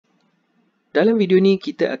Dalam video ni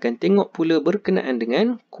kita akan tengok pula berkenaan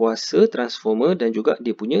dengan kuasa transformer dan juga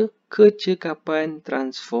dia punya kecekapan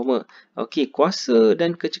transformer. Okey, kuasa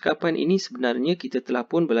dan kecekapan ini sebenarnya kita telah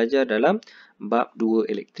pun belajar dalam bab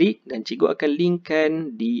 2 elektrik dan cikgu akan linkkan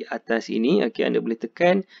di atas ini. Okey, anda boleh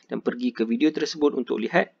tekan dan pergi ke video tersebut untuk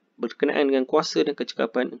lihat berkenaan dengan kuasa dan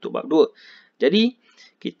kecekapan untuk bab 2. Jadi,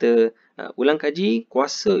 kita ulang kaji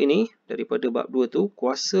kuasa ini daripada bab 2 tu.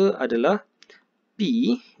 Kuasa adalah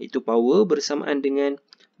P itu power bersamaan dengan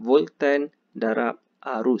voltan darab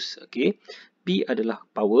arus. Okey. P adalah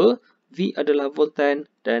power, V adalah voltan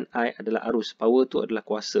dan I adalah arus. Power tu adalah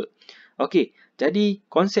kuasa. Okey, jadi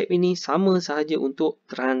konsep ini sama sahaja untuk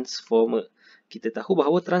transformer. Kita tahu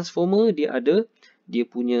bahawa transformer dia ada dia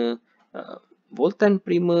punya voltan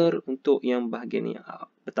primer untuk yang bahagian yang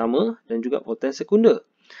pertama dan juga voltan sekunder.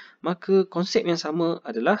 Maka konsep yang sama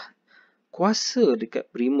adalah kuasa dekat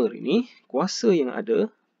primer ini, kuasa yang ada,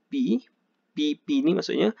 PP ni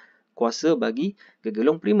maksudnya kuasa bagi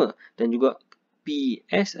gegelung primer. Dan juga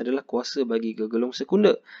PS adalah kuasa bagi gegelung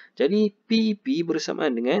sekunder. Jadi PP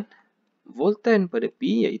bersamaan dengan voltan pada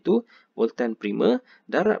P iaitu voltan primer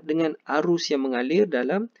darab dengan arus yang mengalir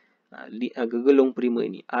dalam gegelung primer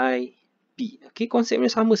ini, IP. Okey, konsepnya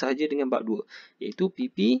sama sahaja dengan bab 2 iaitu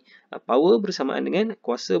PP power bersamaan dengan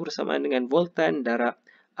kuasa bersamaan dengan voltan darab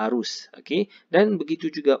arus. Okey, dan begitu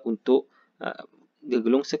juga untuk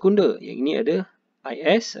gegelung sekunder. Yang ini ada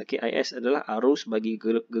IS. Okey, IS adalah arus bagi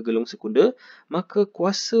gegelung sekunder. Maka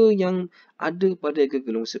kuasa yang ada pada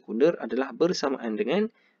gegelung sekunder adalah bersamaan dengan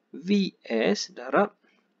VS darab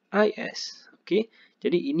IS. Okey,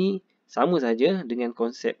 jadi ini sama saja dengan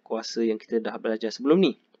konsep kuasa yang kita dah belajar sebelum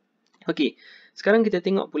ni. Okey, sekarang kita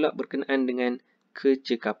tengok pula berkenaan dengan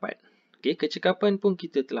kecekapan. Okey, kecekapan pun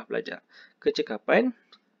kita telah belajar. Kecekapan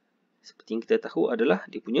seperti yang kita tahu adalah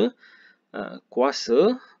dia punya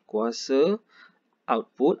kuasa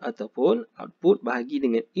output ataupun output bahagi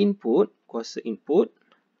dengan input, kuasa input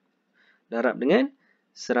darab dengan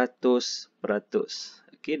 100%.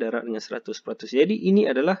 Okey, darab dengan 100%. Jadi ini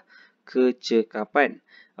adalah kecekapan.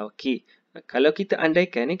 Okey, kalau kita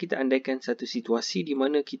andaikan satu situasi di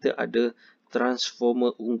mana kita ada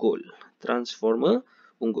transformer unggul. Transformer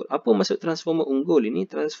unggul. Apa maksud transformer unggul ini?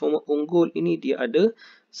 Transformer unggul ini dia ada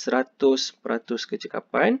 100%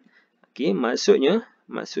 kecekapan. Okey, maksudnya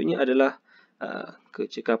adalah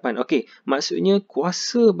kecekapan. Okey, maksudnya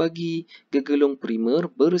kuasa bagi gegelung primer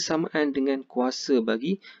bersamaan dengan kuasa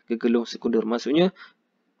bagi gegelung sekunder. Maksudnya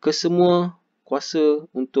kesemua kuasa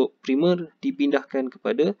untuk primer dipindahkan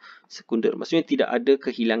kepada sekunder. Maksudnya tidak ada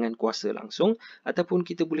kehilangan kuasa langsung ataupun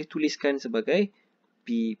kita boleh tuliskan sebagai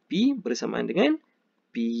PP bersamaan dengan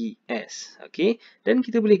PS. Okey, dan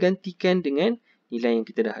kita boleh gantikan dengan nilai yang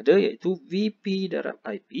kita dah ada iaitu VP darab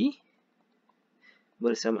IP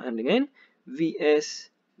bersamaan dengan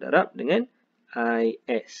VS darab dengan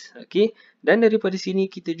IS. Okey, dan daripada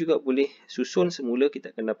sini kita juga boleh susun semula,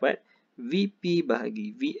 kita akan dapat VP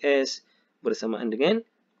bahagi VS bersamaan dengan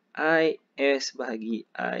IS bahagi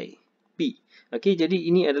IP. Okey, jadi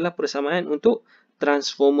ini adalah persamaan untuk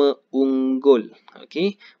transformer unggul.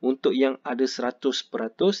 Okey, untuk yang ada 100%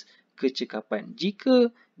 kecekapan. Jika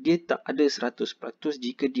dia tak ada 100%,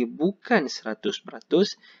 jika dia bukan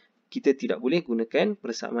 100%, kita tidak boleh gunakan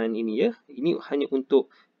persamaan ini ya. Ini hanya untuk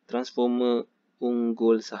transformer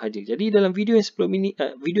unggul sahaja. Jadi dalam video yang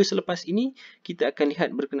video selepas ini kita akan lihat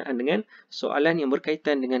berkenaan dengan soalan yang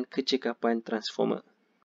berkaitan dengan kecekapan transformer.